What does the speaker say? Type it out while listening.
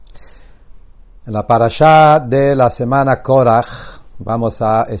En la parashá de la semana Korach vamos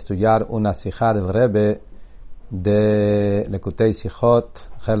a estudiar una sijá del Rebbe de Lekutei Sijot,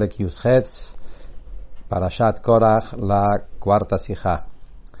 Helek Yudchetz, Parashat Korach, la cuarta sijá.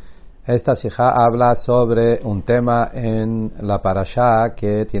 Esta sijá habla sobre un tema en la parashá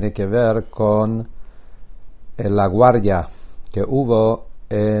que tiene que ver con la guardia que hubo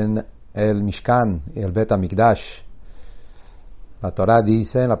en el Mishkan y el Bet HaMikdash. La Torah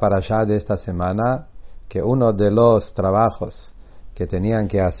dice en la parashá de esta semana que uno de los trabajos que tenían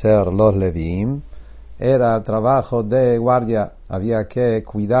que hacer los Leviim era el trabajo de guardia. Había que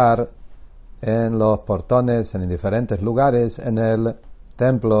cuidar en los portones, en diferentes lugares, en el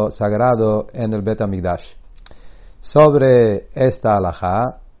templo sagrado, en el Bet HaMikdash. Sobre esta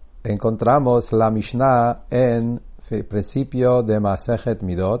halajá encontramos la Mishnah en el principio de Masejet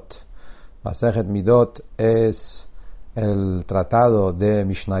Midot. Masejet Midot es el tratado de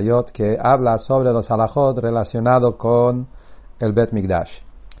Mishnayot que habla sobre los halajot relacionados con el Bet Mikdash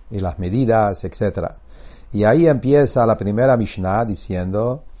y las medidas, etc. Y ahí empieza la primera Mishnah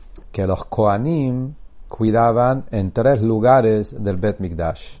diciendo que los Kohanim cuidaban en 3 lugares del Bet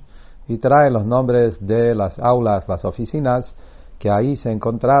Mikdash y trae los nombres de las aulas, las oficinas, que ahí se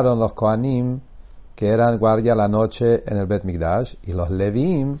encontraron los Kohanim que eran guardia la noche en el Bet Mikdash, y los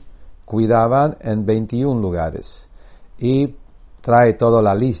Leviim cuidaban en 21 lugares. Y trae toda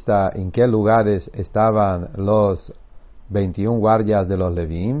la lista en qué lugares estaban los 21 guardias de los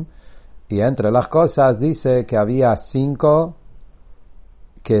Leviim. Y entre las cosas dice que había 5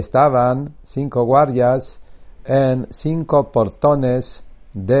 guardias en 5 portones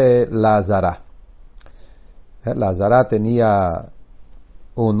de la Zara. La Zara tenía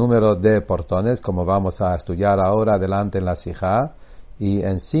un número de portones, como vamos a estudiar ahora adelante en la Sijá, y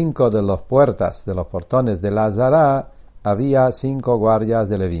en 5 de las puertas de los portones de la Zara había 5 guardias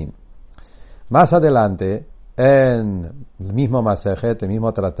de Levín. Más adelante, en el mismo Masejet, el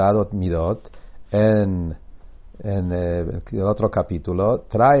mismo tratado Midot, en el otro capítulo,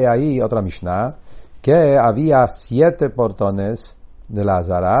 trae ahí otra Mishnah, que había 7 portones de la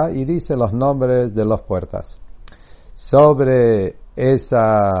Zara, y dice los nombres de las puertas. Sobre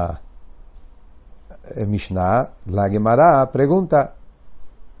esa Mishnah, la Gemara pregunta,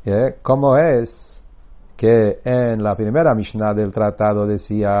 ¿cómo es que en la primera Mishnah del tratado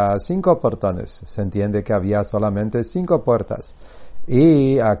decía 5 portones? Se entiende que había solamente 5 puertas.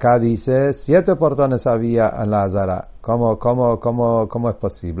 Y acá dice 7 portones había en la Zara. ¿Cómo es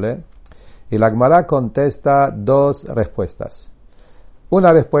posible? Y la Gemara contesta 2 respuestas.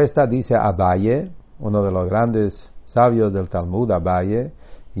 Una respuesta dice Abaye, uno de los grandes sabios del Talmud, Abaye,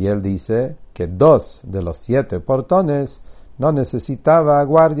 y él dice que 2 de los 7 portones no necesitaba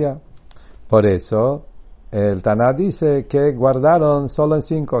guardia. Por eso el Taná dice que guardaron solo en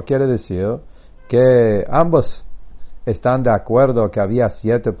 5. Quiere decir que ambos están de acuerdo que había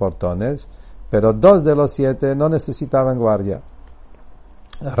 7 portones, pero 2 de los 7 no necesitaban guardia.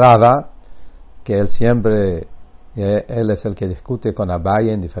 Rava, que él siempre, él es el que discute con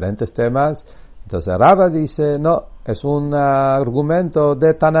Abaye en diferentes temas, entonces Rava dice, no, es un argumento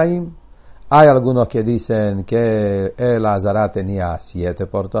de Tanaim. Hay algunos que dicen que el Azara tenía 7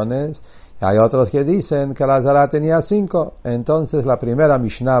 portones, hay otros que dicen que el Azara tenía 5. Entonces la primera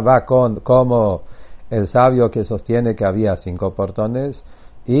Mishnah va como el sabio que sostiene que había 5 portones,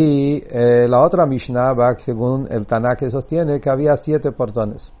 y la otra Mishnah va según el Taná que sostiene que había 7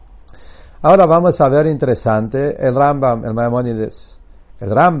 portones. Ahora vamos a ver interesante el Rambam, el Maimónides. El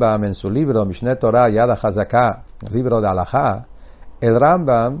Rambam en su libro Mishneh Torah Yad HaZaká, el libro de Halajá, el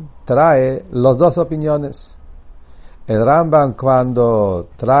Rambam trae las 2 opiniones. El Rambam, cuando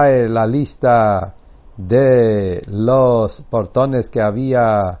trae la lista de los portones que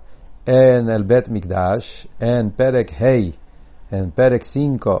había en el Bet Mikdash, en Perek Hei, en Perek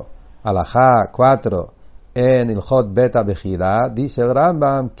 5, Halajá 4, en Ilhot Bet HaBechira, dice el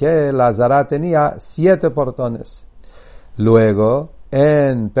Rambam que la Zara tenía 7 portones. Luego,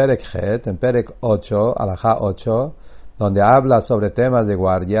 en Perek Het, en Perek 8, Halajá 8, donde habla sobre temas de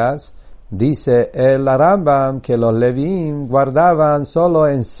guardias, dice el Rambam que los Leviim guardaban solo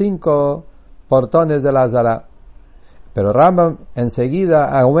en 5 portones de la Zara. Pero Rambam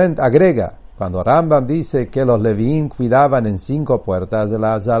enseguida agrega, cuando Rambam dice que los Leviim cuidaban en 5 puertas de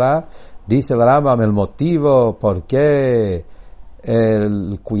la Zara, dice el Rambam el motivo por qué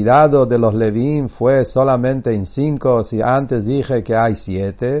el cuidado de los Leviim fue solamente en 5, si antes dije que hay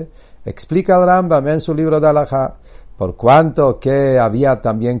 7. Explica el Rambam en su libro de Halajá, por cuanto que había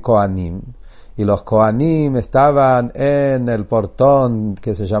también Kohanim, y los Kohanim estaban en el portón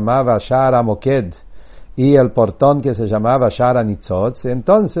que se llamaba Shar HaMoked, y el portón que se llamaba Shara Nitzotz,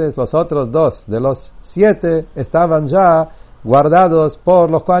 entonces los otros 2 de los 7 estaban ya guardados por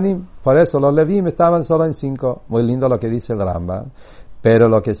los Kohanim. Por eso los Levim estaban solo en 5. Muy lindo lo que dice el Rambam. Pero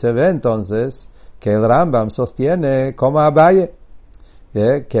lo que se ve entonces, que el Rambam sostiene como Abaye,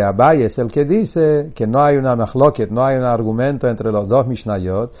 que Abaye es el que dice que no hay una machloket, no hay un argumento entre los 2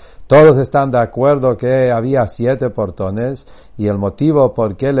 Mishnayot. Todos están de acuerdo que había 7 portones, y el motivo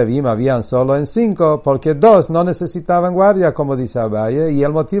por qué Levim habían solo en 5, porque 2 no necesitaban guardia, como dice Abaye, y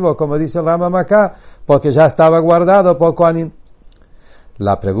el motivo, como dice el Rambam acá, porque ya estaba guardado por Kohanim.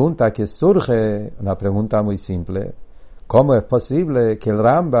 La pregunta que surge, una pregunta muy simple: ¿cómo es posible que el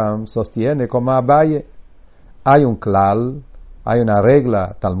Rambam sostiene como Abaye? Hay un klal, hay una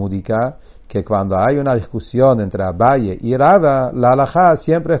regla talmúdica, que cuando hay una discusión entre Abaye y Rava, la halajá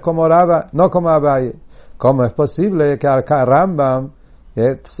siempre es como Rava, no como Abaye. ¿Cómo es posible que acá Rambam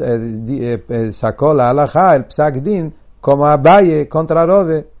sacó la halajá, el psak din, como Abaye contra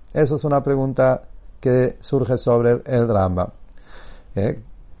Rove? Eso es una pregunta que surge sobre el Rambam.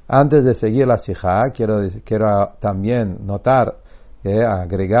 Antes de seguir la sijá, quiero también notar,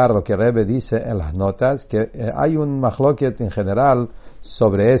 agregar lo que Rebbe dice en las notas, que hay un machloket en general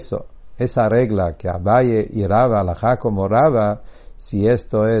sobre eso, esa regla que Abaye y Rava, halajá como Rava, si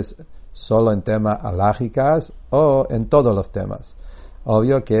esto es solo en temas halágicas o en todos los temas.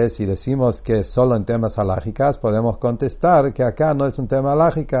 Obvio que si decimos que es solo en temas halágicas, podemos contestar que acá no es un tema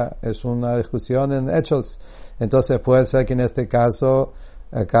halágica, es una discusión en hechos. Entonces puede ser que en este caso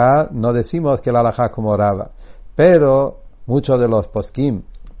acá no decimos que la halajá como Rava, pero muchos de los poskim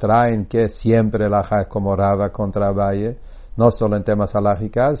traen que siempre la halajá es como Rava contra Abaye, no solo en temas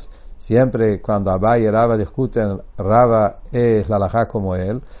halágicas. Siempre cuando Abaye y Rava discuten, Rava es la halajá como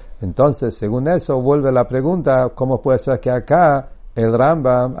él. Entonces, según eso, vuelve la pregunta: ¿cómo puede ser que acá el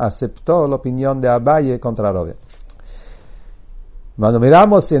Rambam aceptó la opinión de Abaye contra Rove? Cuando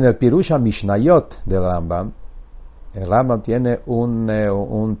miramos en el Pirush Mishnayot del Rambam, el Rambam tiene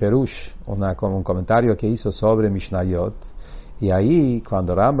un Pirush, un comentario que hizo sobre Mishnayot, y ahí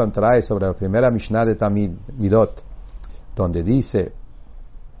cuando Rambam trae sobre la primera Mishnah de Tamidot, donde dice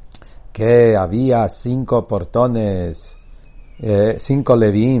que había 5 portones, 5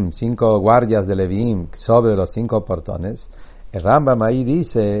 Levim, 5 guardias de Levim sobre los 5 portones, el Rambam ahí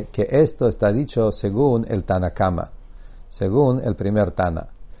dice que esto está dicho según el Tanakama, según el primer Tana,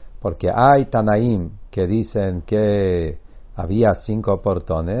 porque hay Tanaim que dicen que había 5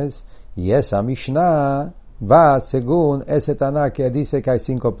 portones, y esa Mishnah va según ese Tana que dice que hay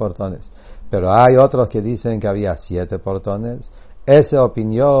 5 portones, pero hay otros que dicen que había 7 portones. Esa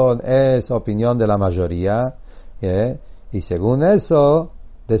opinión es opinión de la mayoría, y según eso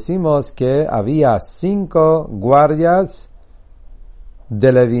decimos que había 5 guardias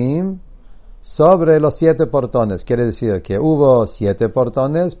de Levim sobre los 7 portones. Quiere decir que hubo 7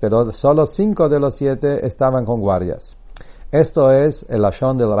 portones, pero solo 5 de los 7 estaban con guardias. Esto es el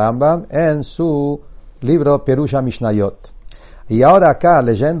lashon del Rambam en su libro Perusha Mishnayot. Y ahora acá,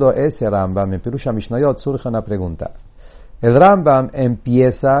 leyendo ese Rambam en Perusha Mishnayot, surge una pregunta. El Rambam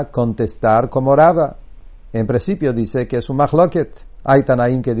empieza a contestar como Rava. En principio dice que es un machloket. Hay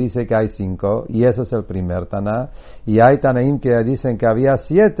Tanaim que dice que hay 5, y ese es el primer Taná. Y hay Tanaim que dicen que había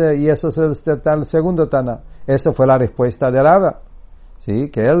 7, y ese es el segundo Taná. Esa fue la respuesta de Rava. ¿Sí?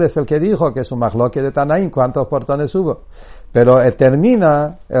 Que él es el que dijo que es un machloket de Tanaim, cuántos portones hubo. Pero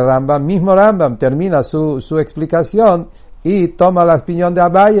termina, el Rambam, mismo Rambam, termina su explicación y toma la opinión de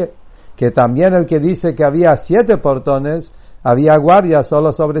Abaye, que también el que dice que había 7 portones, había guardias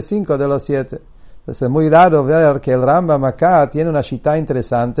solo sobre 5 de los 7. Entonces es muy raro ver que el Rambam acá tiene una shita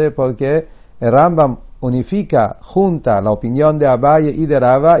interesante, porque el Rambam unifica, junta la opinión de Abaye y de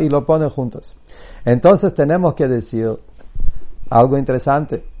Rava y lo pone juntos. Entonces tenemos que decir algo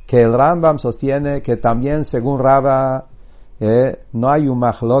interesante, que el Rambam sostiene que también según Rava no hay un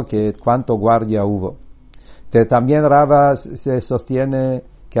machloket cuánto guardia hubo. También Rava se sostiene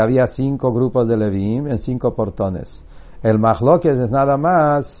que había 5 grupos de Levim en 5 portones. El machloket es nada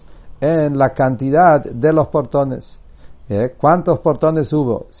más en la cantidad de los portones. ¿Cuántos portones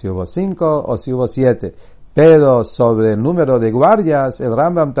hubo? Si hubo 5 o si hubo 7. Pero sobre el número de guardias, el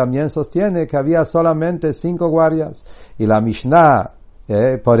Rambam también sostiene que había solamente 5 guardias. Y la Mishnah,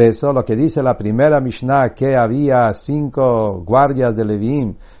 por eso lo que dice la primera Mishnah, que había 5 guardias de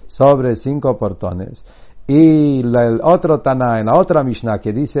Levim sobre 5 portones. Y el otro Taná, en la otra Mishnah,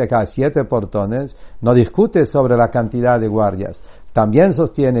 que dice que hay 7 portones, no discute sobre la cantidad de guardias. También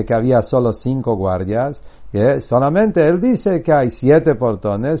sostiene que había solo 5 guardias. Solamente él dice que hay 7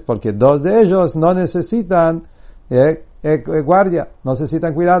 portones, porque 2 de ellos no necesitan guardia, no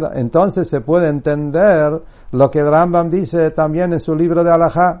necesitan cuidado. Entonces se puede entender lo que el Rambam dice también en su libro de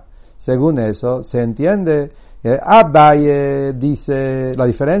Halajá. Según eso, se entiende. Abaye dice, la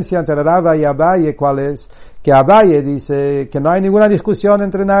diferencia entre Rava y Abaye, ¿cuál es? Que Abaye dice que no hay ninguna discusión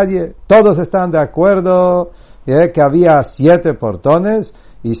entre nadie, todos están de acuerdo que había 7 portones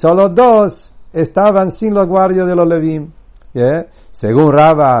y solo 2 estaban sin los guardias de los Levim. Según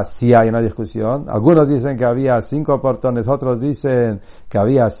Rava sí hay una discusión, algunos dicen que había 5 portones, otros dicen que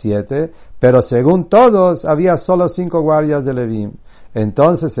había 7, pero según todos había solo 5 guardias de Levim.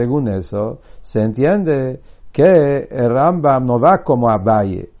 Entonces, según eso, se entiende que el Rambam no va como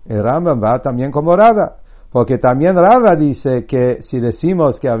Abaye, el Rambam va también como Rava, porque también Rava dice que si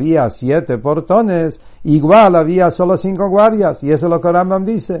decimos que había 7 portones, igual había solo 5 guardias, y eso es lo que el Rambam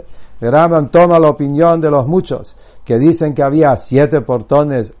dice. El Rambam toma la opinión de los muchos que dicen que había 7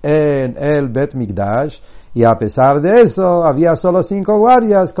 portones en el Bet Mikdash, y a pesar de eso había solo 5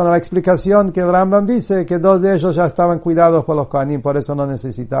 guardias, con la explicación que el Rambam dice que 2 de ellos ya estaban cuidados por los Kohanim, por eso no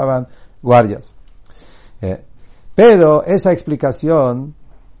necesitaban guardias. Pero esa explicación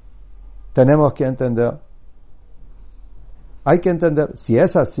tenemos que entender. Hay que entender, si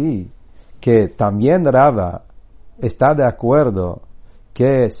es así, que también Rava está de acuerdo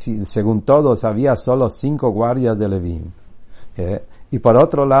que según todos había solo 5 guardias de Levim, y por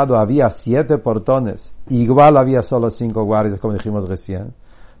otro lado había 7 portones, igual había solo 5 guardias, como dijimos recién,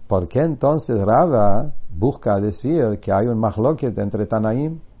 ¿por qué entonces Rava busca decir que hay un mahloket entre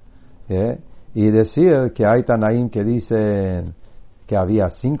Tanaim? Y decir que hay Tanaim que dicen que había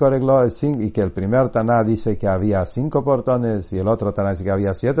 5 reglos y que el primer Taná dice que había 5 portones y el otro Taná dice que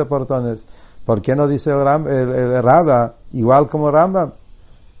había 7 portones. ¿Por qué no dice el Rava igual como Rambam?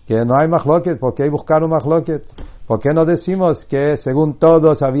 Que no hay mahloket. ¿Por qué buscar un mahloket? ¿Por qué no decimos que según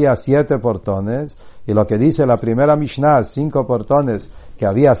todos había 7 portones y lo que dice la primera Mishnah, 5 portones, que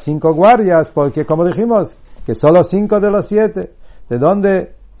había 5 guardias? Porque como dijimos, que solo 5 de los 7. ¿De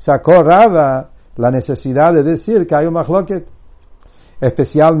dónde sacó Rava la necesidad de decir que hay un mahloket?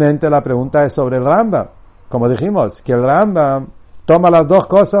 Especialmente la pregunta es sobre el Rambam. Como dijimos, que el Rambam toma las dos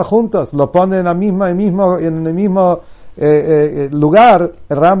cosas juntas, lo pone en el mismo lugar.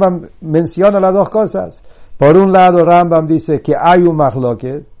 El Rambam menciona las dos cosas. Por un lado, Rambam dice que hay un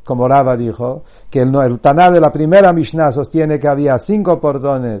mahloket, como Rava dijo, que el Taná de la primera Mishnah sostiene que había 5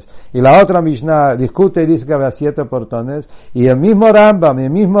 portones, y la otra Mishnah discute y dice que había 7 portones, y el mismo Rambam, en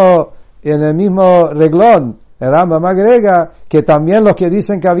el mismo reglón, el Rambam agrega que también los que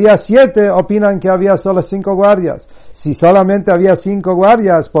dicen que había 7 opinan que había solo 5 guardias. Si solamente había 5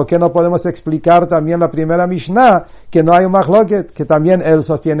 guardias, ¿por qué no podemos explicar también la primera Mishnah que no hay un mahloket, que también él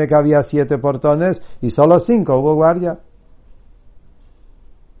sostiene que había 7 portones y solo 5 hubo guardia?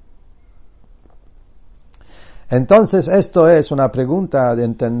 Entonces esto es una pregunta de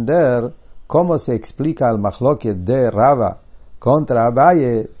entender cómo se explica el mahloket de Rava contra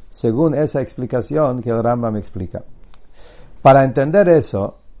Abaye según esa explicación que el Rambam explica. Para entender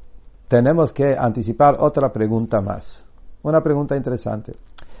eso, tenemos que anticipar otra pregunta más. Una pregunta interesante.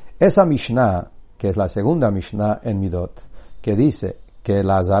 Esa Mishnah, que es la segunda Mishnah en Midot, que dice que en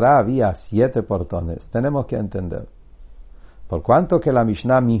la Zara había 7 portones, tenemos que entender. Por cuanto que la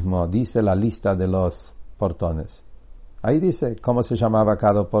Mishnah mismo dice la lista de los portones. Ahí dice cómo se llamaba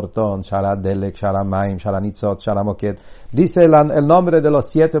cada portón, Shara Delek, Shara Maim, Shara Nitzot, Shara Moket. Dice el nombre de los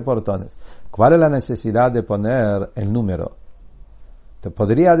 7 portones. ¿Cuál es la necesidad de poner el número? Te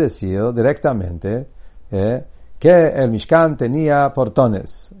podría decir directamente que el Mishkan tenía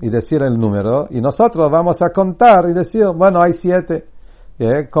portones y decir el número, y nosotros vamos a contar y decir, bueno, hay 7.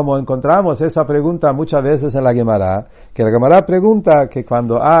 Como encontramos esa pregunta muchas veces en la Gemara, que la Gemara pregunta que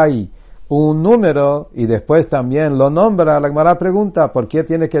cuando hay un número y después también lo nombra, la Gemara pregunta ¿por qué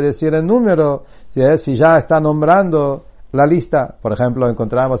tiene que decir el número si ya está nombrando la lista? Por ejemplo,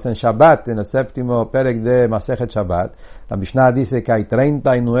 encontramos en Shabbat, en el 7º Perek de Masejet Shabbat, la Mishnah dice que hay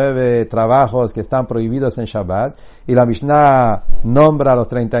 39 trabajos que están prohibidos en Shabbat, y la Mishnah nombra los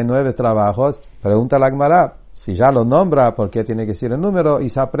 39 trabajos. Pregunta la Gemara, si ya lo nombra, ¿por qué tiene que decir el número? Y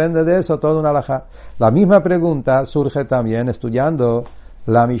se aprende de eso todo una halajá. La misma pregunta surge también estudiando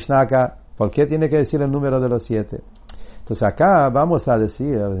la Mishnah acá. ¿Por qué tiene que decir el número de los 7? Entonces acá vamos a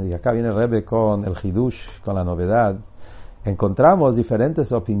decir, y acá viene el Rebbe con el Hidush, con la novedad, encontramos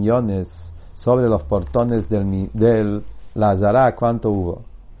diferentes opiniones sobre los portones del la Zara, cuánto hubo.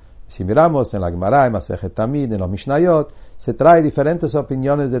 Si miramos en la Gemara, en Masejet Tamid, en los Mishnayot, se trae diferentes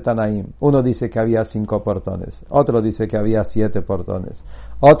opiniones de Tanaim. Uno dice que había 5 portones, otro dice que había 7 portones,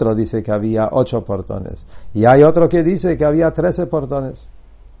 otro dice que había 8 portones, y hay otro que dice que había 13 portones.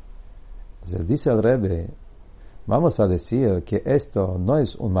 Entonces dice el Rebbe, vamos a decir que esto no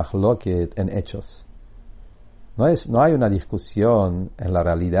es un mahloket en hechos. No hay una discusión en la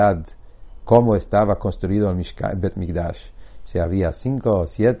realidad cómo estaba construido el Bet Mikdash. Si había 5,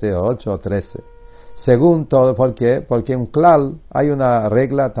 7, 8 o 13. Según todo, ¿por qué? Porque en Klal hay una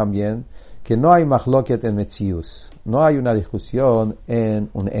regla también que no hay mahloket en Metzius. No hay una discusión en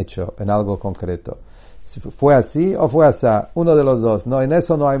un hecho, en algo concreto. Si fue así o fue así, uno de los dos. No, en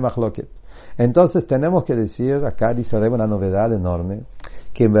eso no hay mahloket. Entonces tenemos que decir, acá dice una novedad enorme,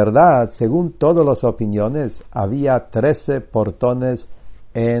 que en verdad, según todas las opiniones, había 13 portones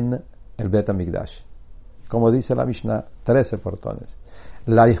en el Bet HaMikdash. Como dice la Mishnah, 13 portones.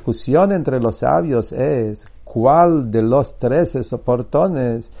 La discusión entre los sabios es cuál de los 13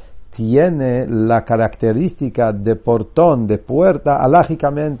 portones tiene la característica de portón, de puerta,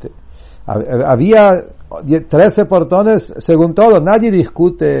 alágicamente. Había 13 portones, según todo, nadie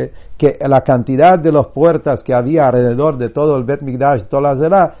discute que la cantidad de las puertas que había alrededor de todo el Bet Mikdash, toda la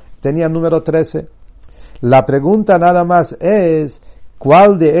Zerá, tenía el número 13. La pregunta nada más es,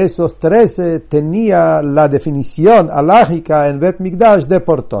 ¿cuál de esos 13 tenía la definición alágica en Bet Mikdash de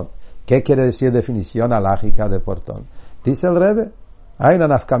portón? ¿Qué quiere decir definición alágica de portón? Dice el Rebbe, hay una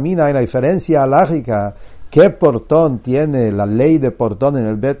nafkamina, hay una diferencia alágica. ¿Qué portón tiene la ley de portón en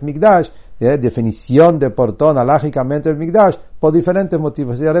el Bet Mikdash? Definición de portón alágicamente en el Mikdash por diferentes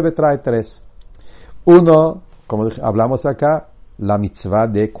motivos. Y el Rebbe trae 3. Uno, como hablamos acá, la mitzvah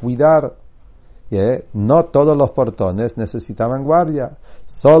de cuidar. No todos los portones necesitaban guardia.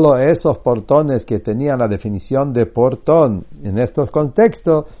 Solo esos portones que tenían la definición de portón en estos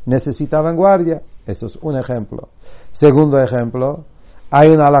contextos necesitaban guardia. Eso es un ejemplo. Segundo ejemplo,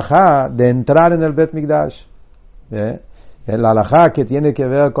 hay una halajá de entrar en el Bet Mikdash. El halajá que tiene que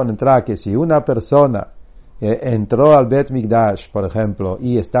ver con entrar, que si una persona entró al Bet Mikdash, por ejemplo,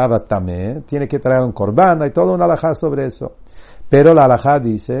 y estaba tamé, tiene que traer un corbán, hay todo un halajá sobre eso. Pero la halajá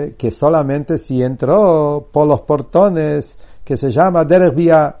dice que solamente si entró por los portones que se llama derech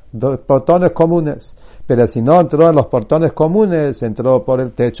bia, portones comunes. Pero si no entró en los portones comunes, entró por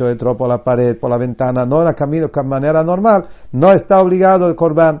el techo, entró por la pared, por la ventana, no en el camino de manera normal, no está obligado el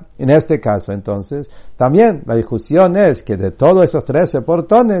corbán. En este caso, entonces, también la discusión es que de todos esos 13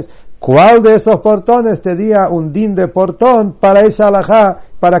 portones, ¿cuál de esos portones tenía un din de portón para esa halajá,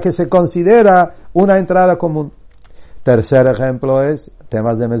 para que se considera una entrada común? Tercer ejemplo es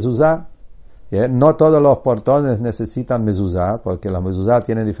temas de mezuzá. No todos los portones necesitan mezuzá, porque la mezuzá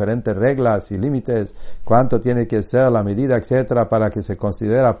tiene diferentes reglas y límites, cuánto tiene que ser la medida, etcétera, para que se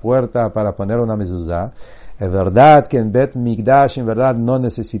considera puerta para poner una mezuzá. Es verdad que en Bet Mikdash, en verdad, no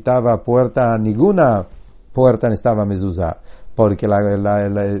necesitaba puerta, ninguna puerta necesitaba mezuzá, porque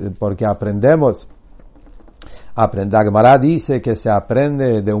porque aprendemos. La Gemara dice que se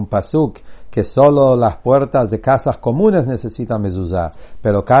aprende de un pasuk que solo las puertas de casas comunes necesitan mezuzá,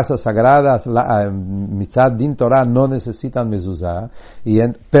 pero casas sagradas, mitzat din Torah, no necesitan mezuzá.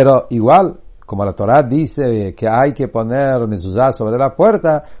 Pero igual, como la Torah dice que hay que poner mezuzá sobre la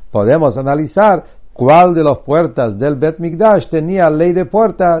puerta, podemos analizar cuál de las puertas del Bet Mikdash tenía ley de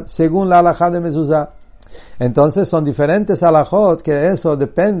puerta según la halajá de mezuzá. Entonces son diferentes halajot, que eso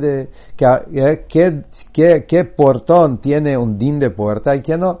depende qué portón tiene un din de puerta y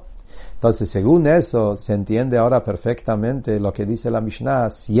qué no. Entonces, según eso, se entiende ahora perfectamente lo que dice la Mishnah,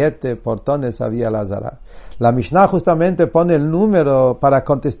 7 portones había la Zara. La Mishnah justamente pone el número para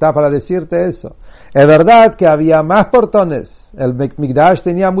contestar, para decirte eso. Es verdad que había más portones, el Mikdash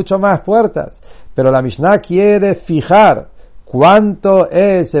tenía mucho más puertas, pero la Mishnah quiere fijar cuánto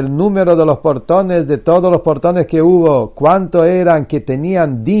es el número de los portones, de todos los portones que hubo, cuánto eran que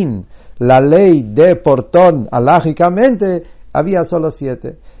tenían din, la ley de portón, alágicamente, había solo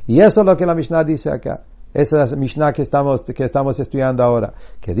 7. Y eso es lo que la Mishnah dice acá. Esa es la Mishnah que estamos estudiando ahora.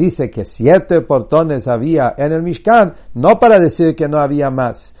 Que dice que 7 portones había en el Mishkan, no para decir que no había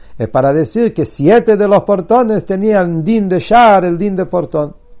más. Es para decir que 7 de los portones tenían din de shar, el din de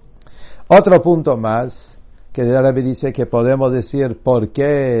portón. Otro punto más, que el Rebbe dice que podemos decir por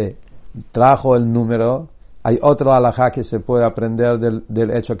qué trajo el número. Hay otro halajá que se puede aprender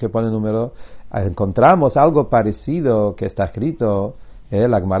del hecho que pone el número. Encontramos algo parecido que está escrito.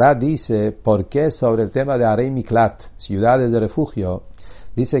 La Gemara dice, ¿por qué sobre el tema de Arei Miklat, ciudades de refugio?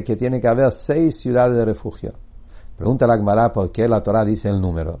 Dice que tiene que haber 6 ciudades de refugio. Pregunta la Gemara, ¿por qué la Torah dice el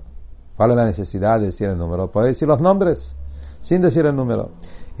número? ¿Cuál es la necesidad de decir el número? ¿Puede decir los nombres sin decir el número?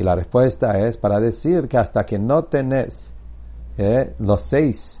 Y la respuesta es para decir que hasta que no tenés los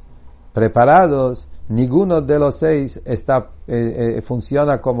 6 preparados, ninguno de los 6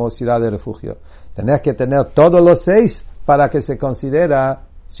 funciona como ciudad de refugio. Tenés que tener todos los 6 para que se considera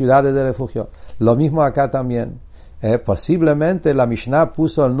ciudades de refugio. Lo mismo acá también. Posiblemente la Mishnah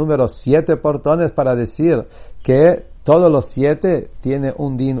puso el número 7 portones para decir que todos los 7 tienen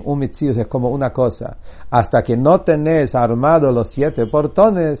un din, un mitzius, es como una cosa. Hasta que no tenés armado los 7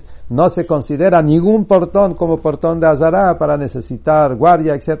 portones, no se considera ningún portón como portón de Azará para necesitar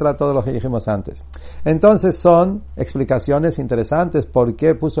guardia, etcétera, todo lo que dijimos antes. Entonces son explicaciones interesantes por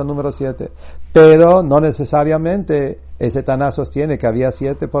qué puso el número 7. Pero no necesariamente ese Taná sostiene que había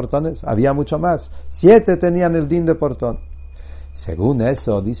 7 portones, había mucho más. 7 tenían el din de portón. Según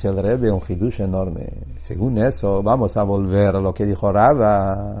eso, dice el Rebbe, un hidush enorme. Según eso, vamos a volver a lo que dijo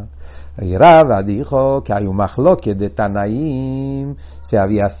Rava. Y Rava dijo que hay un mahloket de Tanaim, si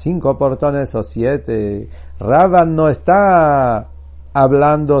había 5 portones o 7. Rava no está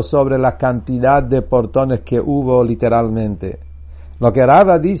hablando sobre la cantidad de portones que hubo literalmente. Lo que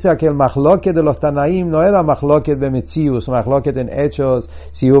Rava dice es que el mahloket de los Tanaim no era mahloket de Metzius, mahloket en hechos,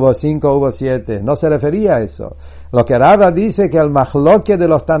 si hubo 5 o hubo 7. No se refería a eso. Lo que Rava dice que el mahloket de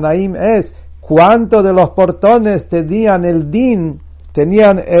los Tanaim es cuánto de los portones tenían el din,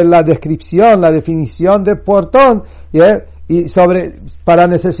 tenían la descripción, la definición de portón, y para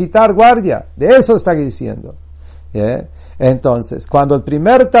necesitar guardia. De eso está diciendo. Entonces, cuando el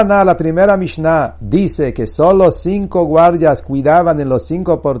primer Taná, la primera Mishnah, dice que solo 5 guardias cuidaban en los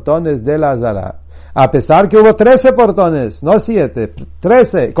 5 portones de la Azara, a pesar que hubo 13 portones, no 7,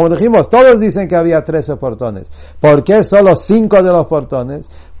 13, como dijimos, todos dicen que había 13 portones. ¿Por qué solo 5 de los portones?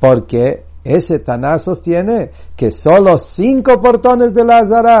 Porque ese Taná sostiene que solo 5 portones de la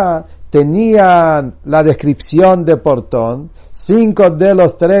Azara tenían la descripción de portón, 5 de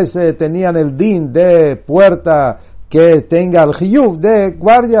los 13 tenían el din de puerta que tenga el chiyuv de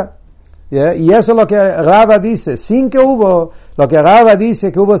guardia. Y eso es lo que Rava dice, sin que hubo, lo que Rava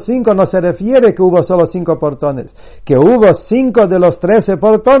dice que hubo 5 no se refiere que hubo solo 5 portones, que hubo 5 de los 13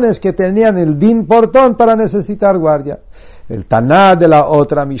 portones que tenían el din portón para necesitar guardia. El Taná de la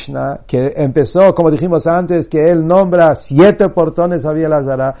otra Mishnah, que empezó, como dijimos antes, que él nombra 7 portones había la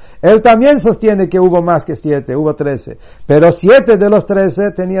Azara, él también sostiene que hubo más que 7, hubo 13, pero 7 de los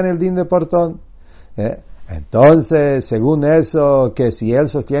 13 tenían el din de portón. Entonces, según eso, que si él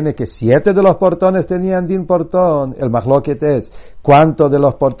sostiene que 7 de los portones tenían din portón, el mahloket es cuántos de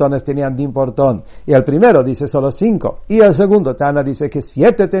los portones tenían din portón. Y el primero dice solo 5. Y el segundo, Tana, dice que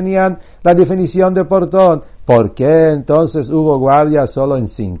 7 tenían la definición de portón. ¿Por qué entonces hubo guardia solo en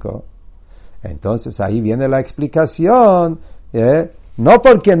 5? Entonces ahí viene la explicación, no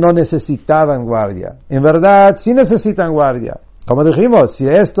porque no necesitaban guardia. En verdad, sí necesitan guardia. Como dijimos, si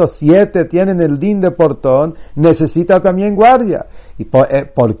estos 7 tienen el din de portón, necesita también guardia. ¿Y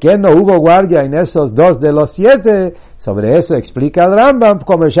por qué no hubo guardia en esos 2 de los 7? Sobre eso explica el Rambam,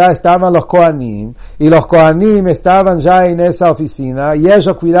 como ya estaban los Kohanim, y los Kohanim estaban ya en esa oficina, y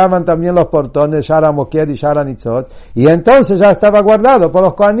ellos cuidaban también los portones, Shara Moked y Shara Nitzot, y entonces ya estaba guardado por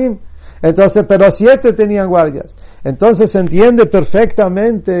los Kohanim. Entonces, pero 7 tenían guardias. Entonces se entiende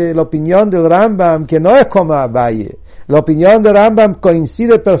perfectamente la opinión del Rambam, que no es como Abaye. La opinión de Rambam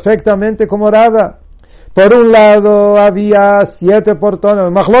coincide perfectamente como Rava. Por un lado había 7 portones,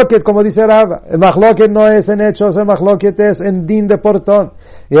 el mahloket, como dice Rava. El mahloket no es en hechos, el mahloket es en din de portón.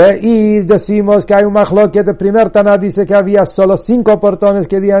 Y decimos que hay un mahloket, el primer Taná dice que había solo 5 portones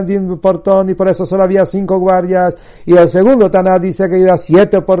que dieran din de portón y por eso solo había 5 guardias. Y el segundo Taná dice que había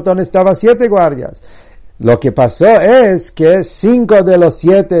 7 portones, estaban 7 guardias. Lo que pasó es que 5 de los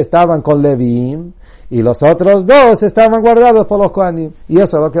 7 estaban con Levim, y los otros 2 estaban guardados por los Kohanim. Y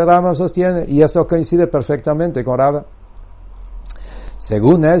eso es lo que Rambam sostiene. Y eso coincide perfectamente con Rava.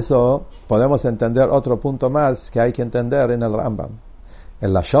 Según eso, podemos entender otro punto más que hay que entender en el Rambam.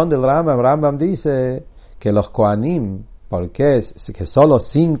 El Lashon del Rambam dice que los Kohanim, porque es que solo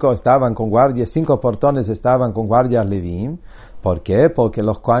 5 estaban con guardias, 5 portones estaban con guardias Levim. ¿Por qué? Porque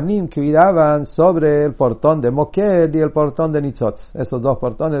los Kohanim cuidaban sobre el portón de Moked y el portón de Nitzot. Esos 2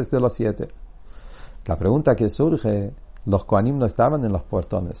 portones de los 7. La pregunta que surge, los Kohanim no estaban en los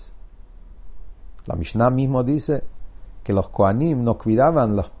portones. La Mishnah mismo dice que los Kohanim no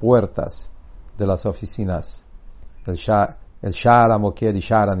cuidaban las puertas de las oficinas, el Shara Moked y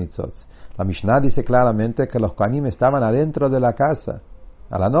Shara Nitzot. La Mishnah dice claramente que los Kohanim estaban adentro de la casa.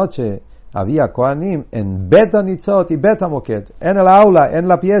 A la noche había Kohanim en Beta Nitzot y Beta Moked, en el aula, en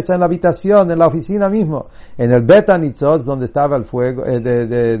la pieza, en la habitación, en la oficina mismo. En el Beta Nitzot, donde estaba el fuego,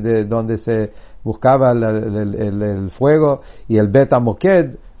 donde se buscaba el fuego, y el Beta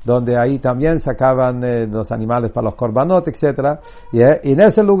Moked, donde ahí también sacaban los animales para los korbanot, etc. Y en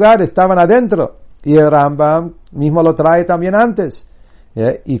ese lugar estaban adentro. Y el Rambam mismo lo trae también antes.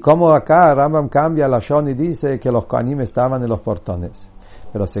 Y como acá Rambam cambia la Shon y dice que los Kohanim estaban en los portones.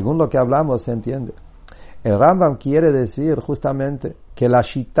 Pero según lo que hablamos se entiende. El Rambam quiere decir justamente que la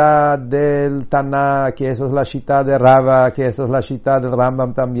shita del Taná, que esa es la shita de Rava, que esa es la shita del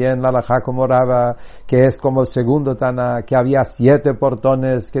Rambam también, la halajá como Rava, que es como el segundo Taná, que había 7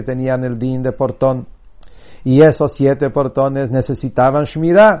 portones que tenían el din de portón, y esos 7 portones necesitaban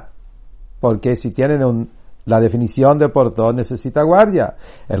shmirá, porque si tienen la definición de portón necesita guardia.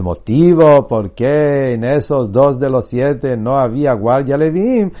 El motivo por qué en esos 2 de los 7 no había guardia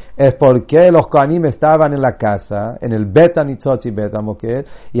Levim es porque los Kohanim estaban en la casa, en el Bet Anitzot y Bet Amoked,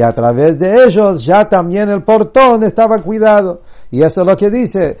 y a través de ellos ya también el portón estaba cuidado. Y eso es lo que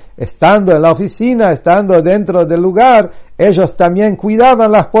dice, estando en la oficina, estando dentro del lugar, ellos también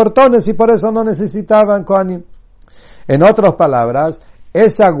cuidaban las portones y por eso no necesitaban Kohanim. En otras palabras,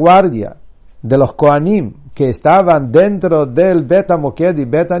 esa guardia de los Kohanim que estaban dentro del Bet Amoked y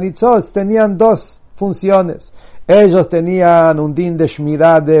Bet Anitzot tenían 2 funciones. Ellos tenían un din de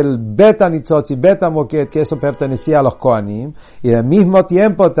shmirá del Bet Anitzot y Bet Amoked, que eso pertenecía a los Kohanim, y al mismo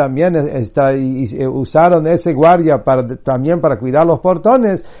tiempo también usaron ese guardia también para cuidar los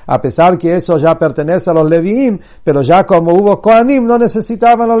portones, a pesar que eso ya pertenece a los Leviim, pero ya como hubo Kohanim no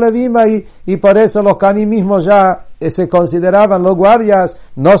necesitaban los Leviim y por eso los Kohanim mismos ya se consideraban los guardias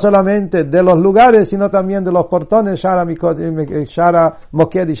no solamente de los lugares, sino también de los portones, Shara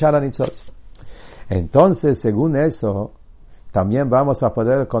Moked y Shara Anitzot. Entonces, según eso, también vamos a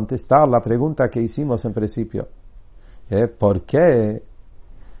poder contestar la pregunta que hicimos en principio. ¿Por qué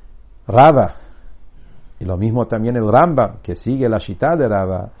Rava, y lo mismo también el Rambam, que sigue la shita de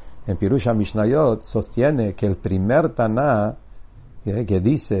Rava, en Pirusha Mishnayot, sostiene que el primer Taná, que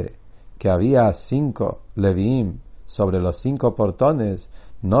dice que había 5 Leviim sobre los 5 portones,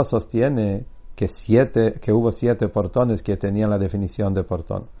 no sostiene que hubo 7 portones que tenían la definición de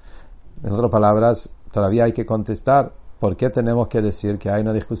portón? En otras palabras, todavía hay que contestar por qué tenemos que decir que hay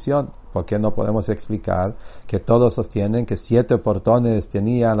una discusión, por qué no podemos explicar que todos sostienen que 7 portones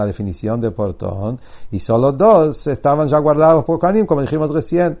tenían la definición de portón y solo 2 estaban ya guardados por Kohanim, como dijimos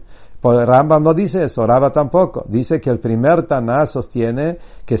recién. Por Rambam no dice eso, Rava tampoco. Dice que el primer Taná sostiene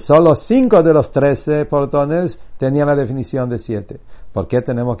que solo 5 de los 13 portones tenían la definición de 7. ¿Por qué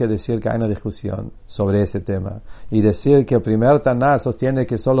tenemos que decir que hay una discusión sobre ese tema? Y decir que el primer Taná sostiene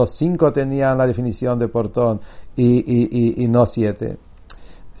que solo 5 tenían la definición de portón y no 7.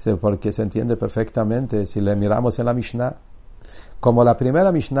 Porque se entiende perfectamente si le miramos en la Mishnah. Como la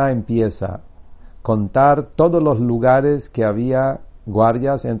primera Mishnah empieza a contar todos los lugares que había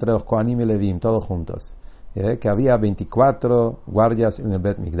guardias entre los Kohanim y Levim, todos juntos. Que había 24 guardias en el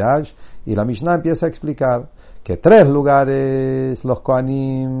Bet Mikdash, y la Mishnah empieza a explicar que 3 lugares los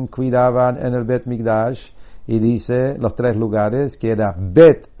Kohanim cuidaban en el Bet Mikdash, y dice los 3 lugares que era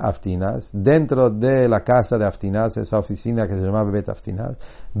Bet Aftinas, dentro de la casa de Aftinas, esa oficina que se llamaba Bet Aftinas,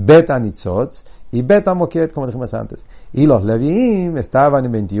 Bet Anitzot y Bet Amoked, como dijimos antes. Y los Leviim estaban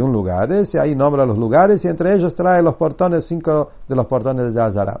en 21 lugares, y ahí nombra los lugares, y entre ellos trae los portones, 5 de los portones de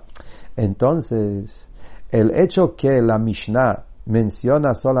Azara. Entonces, el hecho que la Mishnah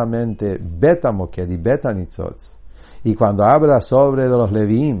menciona solamente Bet Amoked y Bet Anitzot, y cuando habla sobre los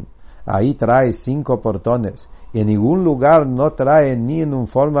Leviim, ahí trae 5 portones, y en ningún lugar no trae ni en una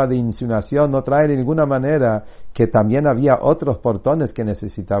forma de insinuación, no trae de ninguna manera que también había otros portones que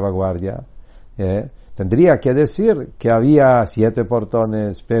necesitaba guardia. Tendría que decir que había 7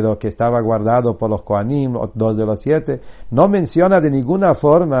 portones, pero que estaba guardado por los Kohanim, 2 de los 7. No menciona de ninguna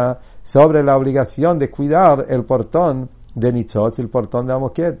forma sobre la obligación de cuidar el portón de Nitzot y el portón de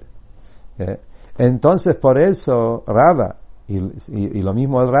Amoked. Entonces, por eso, Rava y lo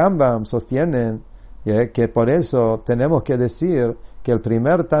mismo el Rambam sostienen que por eso tenemos que decir que el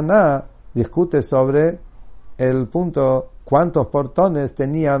primer Taná discute sobre el punto cuántos portones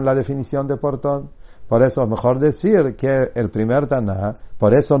tenían la definición de portón. Por eso es mejor decir que el primer Taná,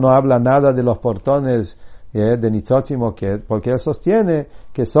 por eso no habla nada de los portones de Nitzot y Moked, porque él sostiene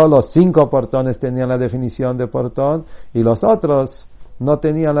que solo 5 portones tenían la definición de portón y los otros no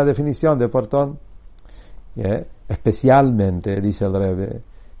tenían la definición de portón. Especialmente, dice el Rebbe,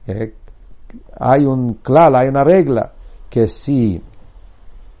 hay una regla que si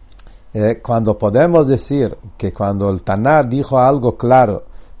cuando podemos decir que cuando el Taná dijo algo claro,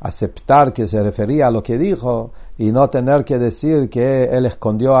 aceptar que se refería a lo que dijo y no tener que decir que él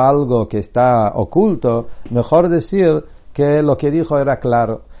escondió algo que está oculto, mejor decir que lo que dijo era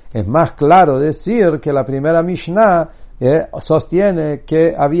claro. Es más claro decir que la primera Mishnah sostiene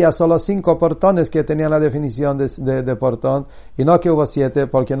que había solo 5 portones que tenían la definición de portón y no que hubo 7,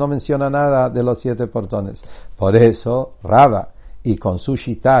 porque no menciona nada de los 7 portones. Por eso Rava, y con su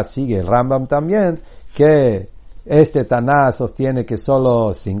shita sigue el Rambam también, que Este Taná sostiene que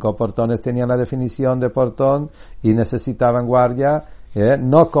solo 5 portones tenían la definición de portón y necesitaban guardia,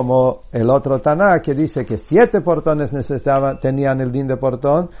 no como el otro Taná que dice que 7 portones tenían el din de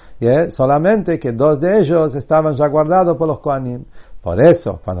portón, solamente que 2 de ellos estaban ya guardados por los Kohanim. Por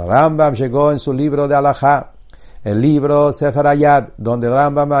eso, cuando Rambam llegó en su libro de Alajá, el libro Sefer Hayad, donde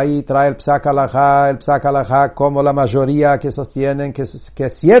Rambam ahí trae el Psak Alajá como la mayoría que sostienen que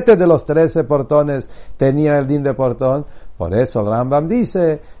 7 de los 13 portones tenían el din de portón. Por eso Rambam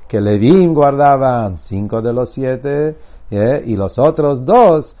dice que Levim guardaban 5 de los 7, y los otros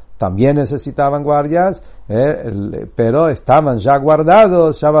 2 también necesitaban guardias, pero estaban ya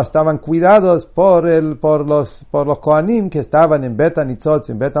guardados, ya estaban cuidados por los Kohanim que estaban en Bet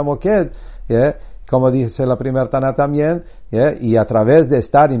HaNitzotz, en Bet HaMoked, como dice la primera Taná también, y a través de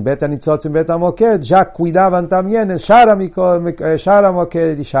estar en Bet HaNitzotz, en Bet HaMoked, ya cuidaban también el Shara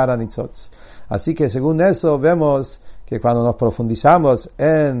Moked y Shara Nitzotz. Así que según eso vemos que cuando nos profundizamos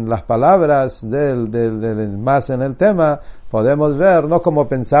en las palabras más en el tema, podemos ver, no como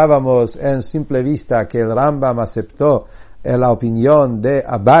pensábamos en simple vista, que el Rambam aceptó la opinión de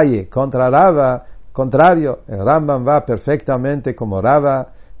Abaye contra Rava, contrario, el Rambam va perfectamente como Rava,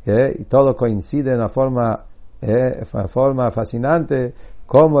 y todo coincide en una forma fascinante,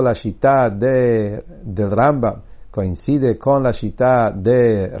 como la shita del Rambam coincide con la shita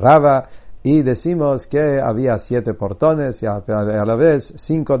de Rava, y decimos que había 7 portones y a la vez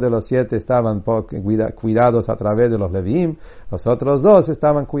 5 de los 7 estaban cuidados a través de los Leviim, los otros 2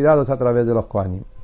 estaban cuidados a través de los Kohanim.